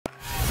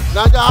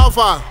Naija, how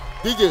far?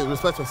 DJ,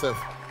 respect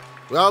yourself.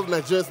 We have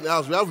Nigerians in the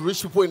house. We have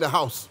rich people in the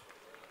house.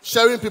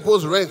 Sharing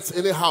people's rent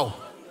anyhow.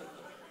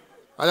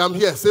 I am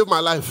here. Save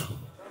my life.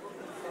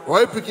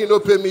 Realwarripikin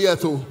no pay me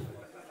yet too.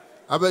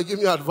 I better give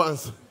me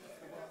advance.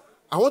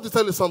 I want to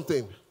tell you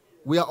something.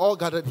 We are all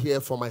gathered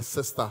here for my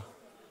sister.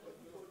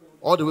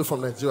 All the way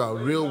from Nigeria,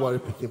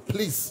 Realwarripikin.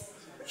 Please,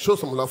 show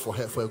some love for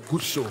her for a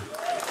good show. Is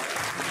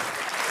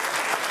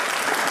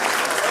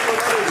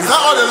that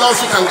all the love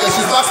she can get?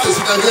 She's asking,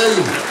 she can hear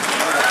you.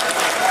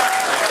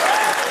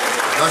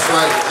 That's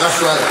right,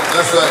 that's right,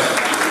 that's right.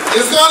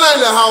 Is Ghana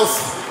in the house?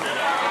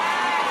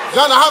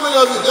 Ghana, how many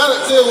of you?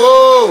 Ghana, say,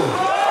 whoa.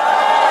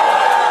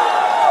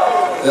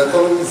 The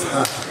economy is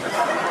hard.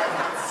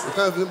 You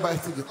can't even buy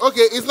tickets.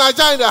 Okay, is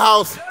Naija in the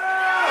house?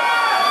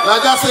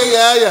 Naija say,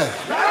 yeah.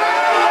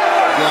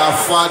 Their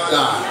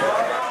father.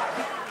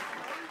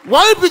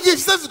 Realwarripikin, she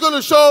says she's going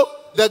to show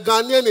the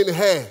Ghanaian in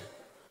her.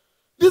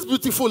 This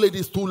beautiful lady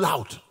is too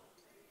loud.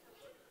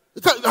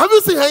 Have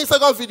you seen her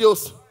Instagram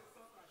videos?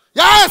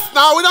 Yes,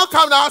 now we don't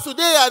come to the house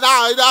today and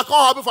now I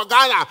call happy for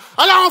Ghana.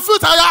 And I want to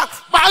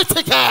buy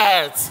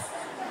tickets.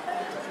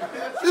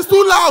 It's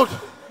too loud.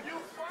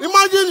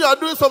 Imagine you are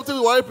doing something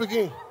with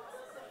Realwarripikin.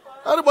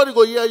 Everybody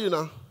go hear you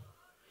now.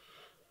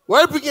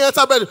 Realwarripikin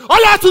enter bed. Oh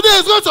yeah, today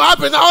is going to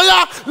happen. Oh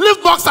yeah,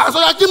 lift boxers.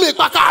 Oh yeah, give me a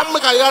kaka,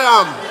 make a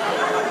yaram.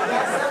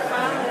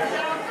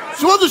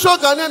 She wants to show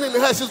Ghanaian in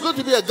her. She's going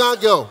to be a Ghana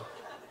girl.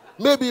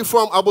 Maybe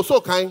from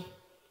Abosokai.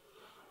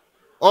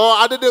 Or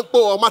Adedenko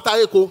or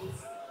Mataeko.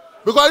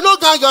 Because you know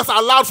Ghana girls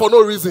are loud for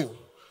no reason.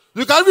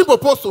 You can even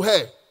propose to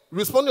her.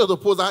 Responding to the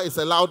proposal is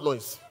a loud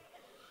noise.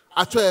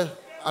 Actually,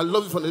 I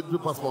love you from the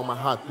deep part of my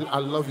heart. I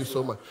love you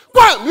so much.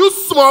 Bam! You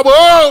small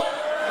boy!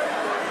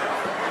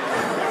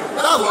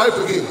 That's why I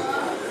begin.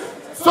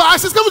 So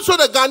as she's coming to show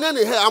the Ghanaian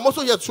in her, I'm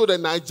also here to show the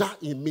Naija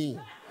in me.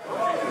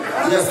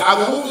 Yes,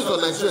 I'm moving to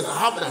Nigeria. I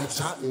have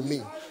Naija in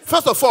me.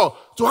 First of all,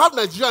 to have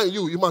Nigeria in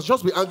you, you must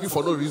just be angry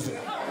for no reason.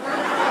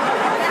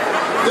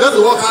 Just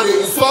walk out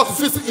and insult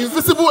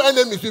invisible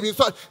enemies. You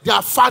insult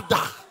their father.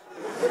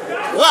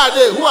 Where are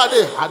they? Who are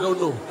they? I don't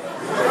know.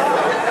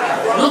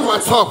 Look my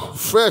top,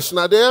 fresh.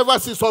 Now they ever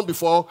see some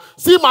before?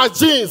 See my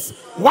jeans,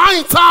 one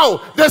in town.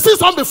 They see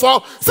some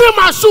before. See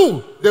my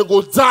shoe, they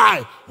go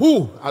die.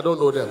 Who? I don't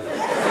know them.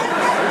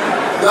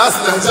 That's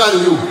Nigeria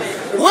in you.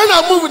 When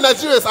I move with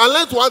Nigerians, I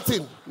learned one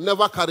thing: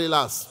 never carry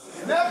last.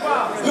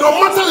 Never. No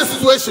matter the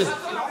situation.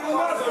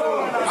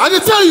 I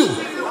can tell you.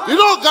 You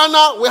know,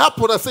 Ghana, we have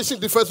pronunciation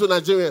difference with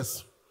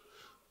Nigerians.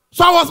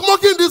 So I was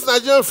mocking this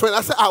Nigerian friend.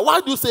 I said, why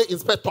do you say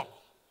inspector,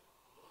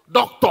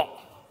 doctor,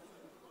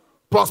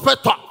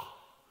 prospector?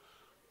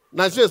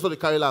 Nigerians don't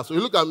carry last. So you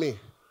look at me.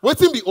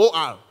 Waiting be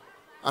OR.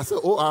 I said,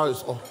 OR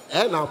is O.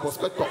 And now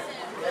prospector.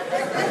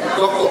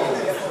 Doctor.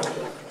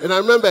 And I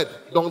remembered,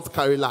 don't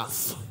carry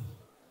last.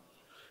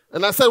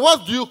 And I said,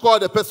 what do you call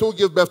the person who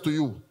gave birth to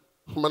you?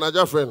 My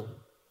Nigerian friend.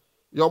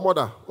 Your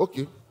mother.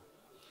 Okay.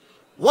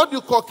 What do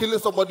you call killing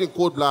somebody in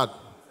cold blood?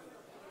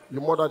 You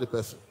murder the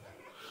person.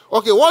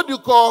 Okay, what do you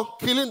call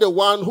killing the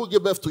one who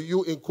gave birth to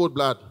you in cold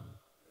blood?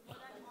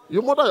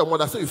 You murder your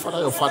mother, so you father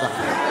your father.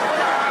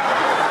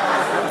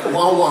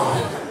 Wow.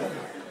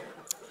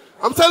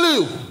 I'm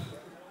telling you.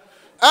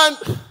 And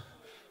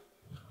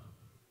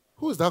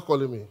who is that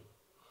calling me?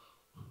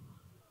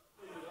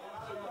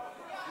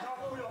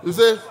 You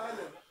say,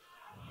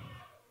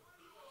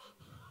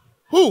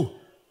 who?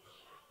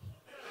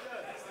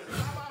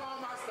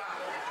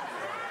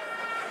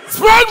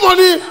 Spread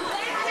money. In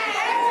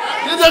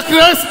the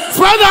grace,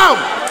 spread them.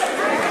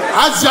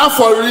 Asia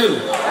for real.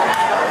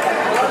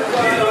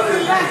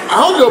 I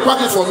hope they'll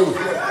pack it for me.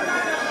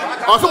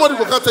 Or somebody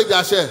will come take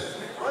their share.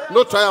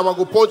 No try, I'm going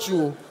to punch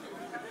you.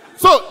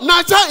 So,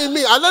 Naija in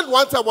me, I learned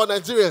one thing about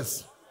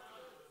Nigerians.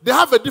 They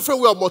have a different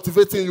way of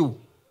motivating you.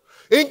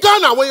 In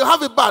Ghana, when you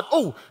have it bad,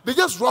 oh, they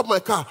just robbed my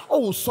car.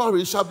 Oh,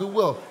 sorry, it shall be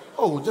well.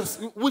 Oh,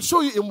 we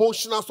show you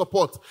emotional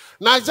support.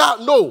 Naija,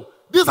 no.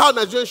 This is how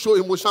Nigerians show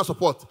emotional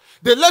support.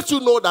 They let you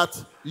know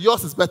that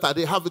yours is better.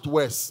 They have it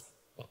worse.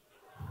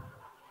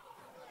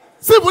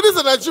 See, but this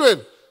is a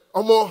Nigerian.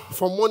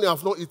 From morning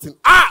I've not eaten.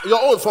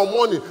 Your own from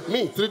morning.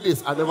 Me, 3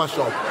 days, I never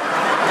shop.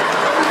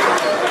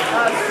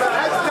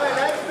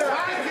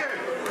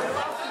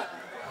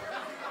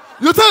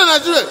 You tell a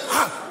Nigerian,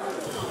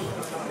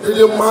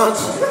 they're mad.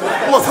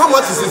 What? How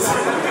much is it?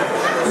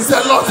 It's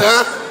a lot,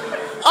 eh?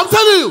 I'm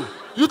telling you.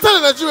 You tell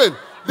a Nigerian,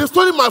 they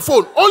stole my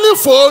phone. Only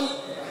phone.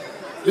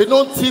 They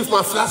don't thief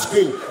my flash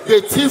screen. They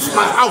thief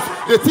my house.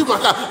 They thief my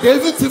car. They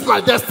even thief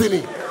my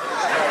destiny.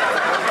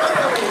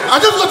 I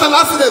just got an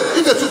accident.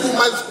 If they took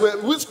my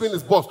windscreen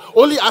is bust.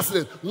 Only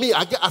accident. Me,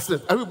 I get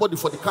accident. Everybody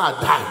for the car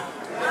die.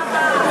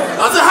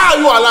 I say, how are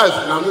you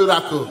alive? Now,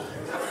 miracle.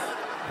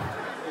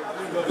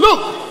 Look,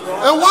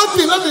 and one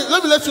thing,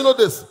 let me let you know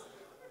this.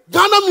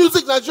 Ghana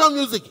music, Nigerian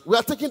music, we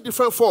are taking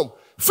different form.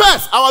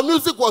 First, our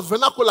music was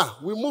vernacular.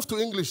 We moved to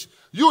English.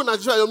 You,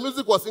 Nigeria, your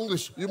music was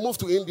English. You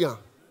moved to India.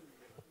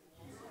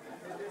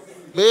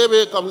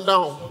 Baby, come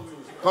down.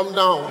 Come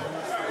down.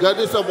 Get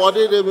this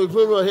body, they will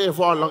put your hair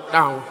for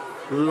lockdown.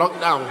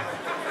 Lockdown.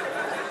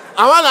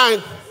 I want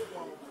line.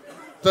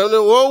 Tell me,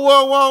 whoa.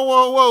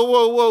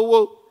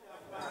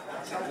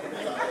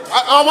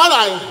 I want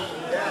line.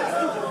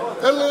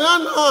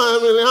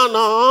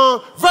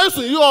 Very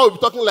soon, you all will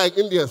be talking like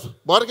Indians.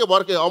 Barke,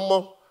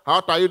 Ommo.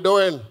 How are you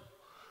doing?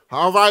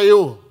 How are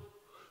you?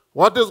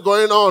 What is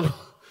going on?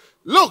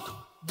 Look,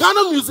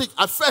 Ghana music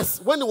at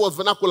first, when it was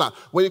vernacular,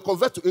 when you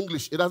convert to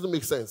English, it doesn't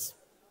make sense.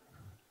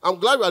 I'm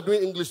glad we are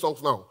doing English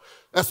songs now.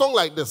 A song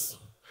like this.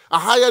 A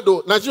higher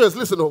do. Nigerians,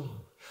 listen up.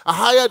 A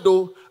higher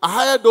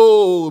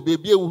do,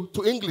 baby,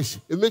 to English.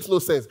 It makes no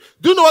sense.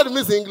 Do you know what it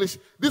means in English?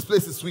 This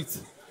place is sweet.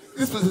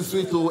 This place is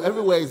sweet, oh,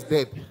 everywhere is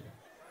dead.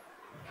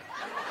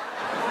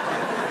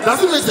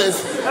 Does it make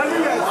sense?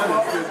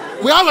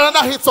 We have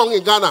another hit song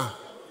in Ghana.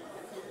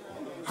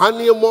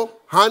 Haniemo,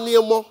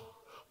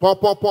 pom,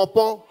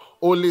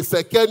 ole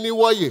sekeni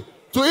woye.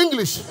 To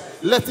English,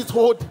 let it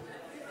hold.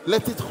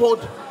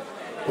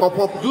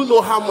 Pom. Do you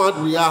know how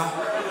mad we are?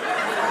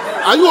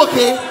 Are you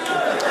okay?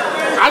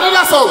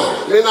 Another song.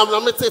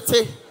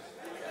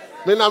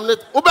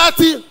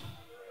 Ubati.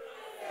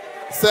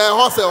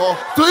 Seho.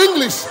 To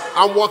English,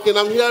 I'm walking,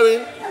 I'm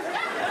hearing.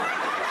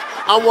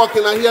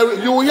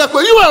 You will hear,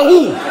 you are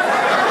who?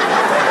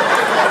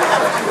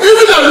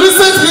 Even the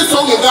recent hit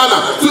song in Ghana,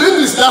 to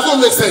English, doesn't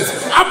make sense.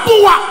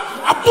 Apua.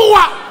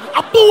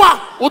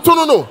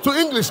 No. To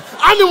English,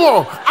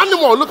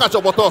 animal, look at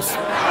your buttocks.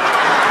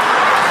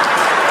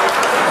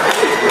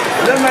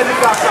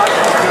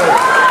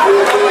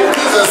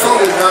 This is a song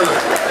in Ghana.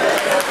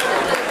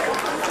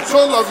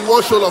 Show love, you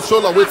want show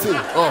love, waiting.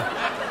 Oh,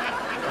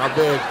 I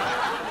beg.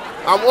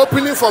 I'm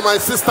opening for my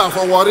sister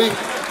from Warri.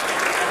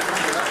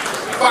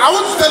 But I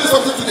want to tell you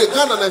something today.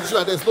 Ghana and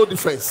Nigeria, there's no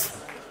difference.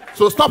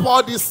 So stop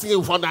all these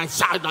things for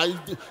Nigeria.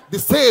 The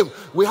same.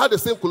 We had the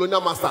same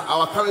colonial master.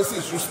 Our currency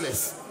is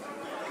useless.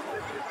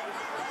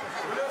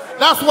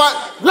 That's why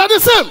we are the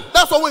same.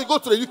 That's why when you go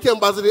to the UK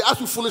embassy, they ask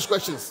you foolish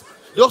questions.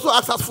 They also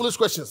ask us foolish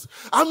questions.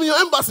 I'm in your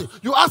embassy.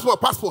 You ask for a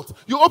passport.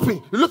 You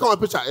open. You look at my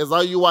picture. Is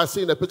that you are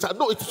seeing the picture?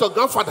 No, it's your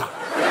grandfather.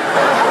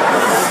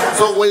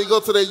 So when you go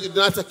to the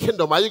United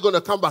Kingdom, are you going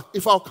to come back?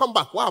 If I'll come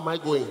back, where am I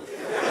going?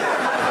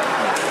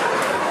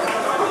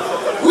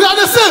 We are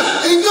the same.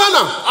 In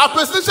Ghana, our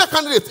presidential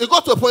candidate, he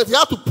got to a point he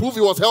had to prove he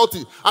was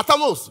healthy.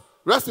 Atanos,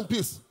 rest in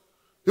peace.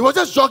 He was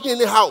just jogging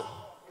anyhow.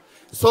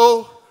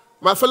 So,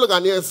 my fellow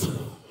Ghanaians,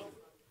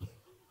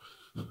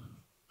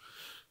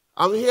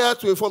 I'm here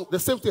to inform. The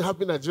same thing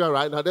happened in Nigeria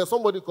right now. There's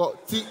somebody called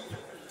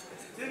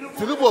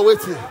Tinubu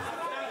waiting.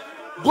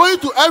 Going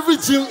to every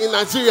gym in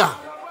Nigeria.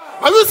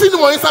 Have you seen him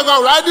on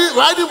Instagram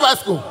riding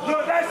bicycle?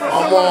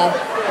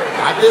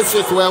 I didn't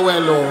sit well.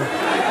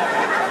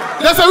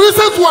 There's a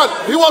recent one.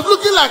 He was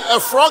looking like a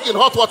frog in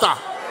hot water.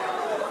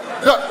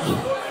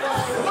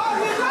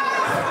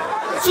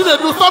 See, they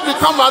do stop the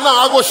camera now.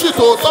 I go shit,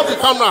 stop the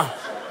camera.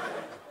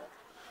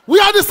 We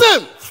are the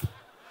same.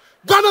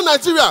 Ghana,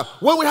 Nigeria,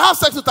 when we have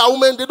sex with our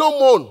women, they don't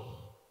moan.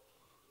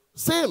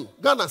 Same.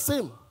 Ghana,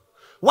 same.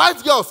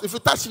 White girls, if you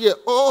touch here,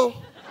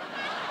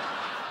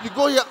 you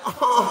go here,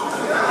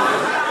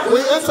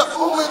 When you enter,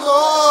 oh my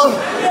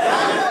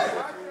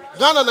God.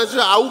 Ghana,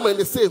 Nigeria, our women,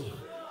 the same.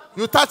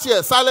 You touch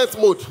here, silent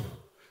mode.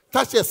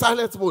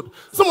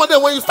 Some of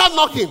them, when you start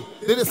knocking,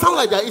 they sound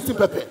like they're eating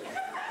pepper.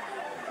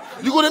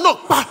 You go to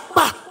knock,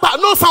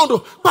 no sound,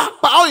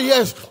 all you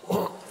hear is,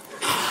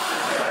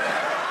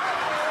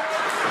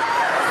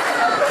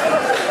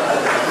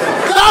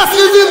 That's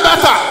even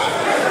better.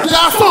 There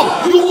are some,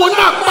 you will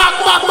not back.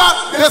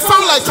 They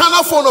sound like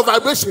channel phone or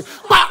vibration.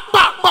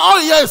 All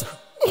you hear is,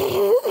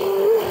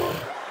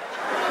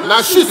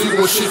 now shit, you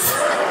go shit.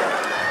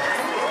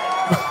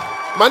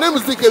 My name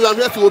is DKB. I'm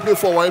here to open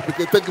for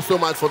Realwarripikin. Thank you so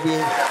much for being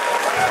here.